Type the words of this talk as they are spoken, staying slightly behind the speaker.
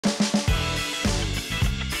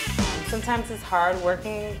Sometimes it's hard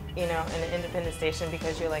working, you know, in an independent station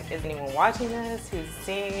because you're like, is anyone watching this? Who's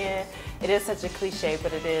seeing it? It is such a cliche,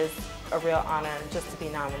 but it is a real honor just to be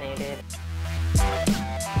nominated.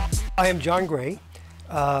 I am John Gray.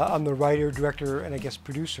 I'm the writer, director, and I guess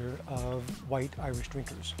producer of White Irish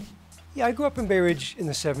Drinkers. Yeah, I grew up in Bay Ridge in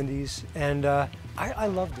the 70s, and I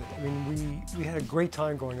loved it. I mean, we had a great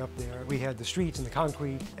time growing up there. We had the streets and the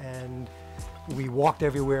concrete, and we walked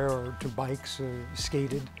everywhere, or took bikes, or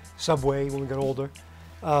skated, subway when we got older.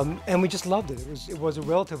 And we just loved it. It was a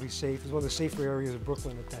relatively safe, it was one of the safer areas of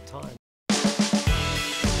Brooklyn at that time.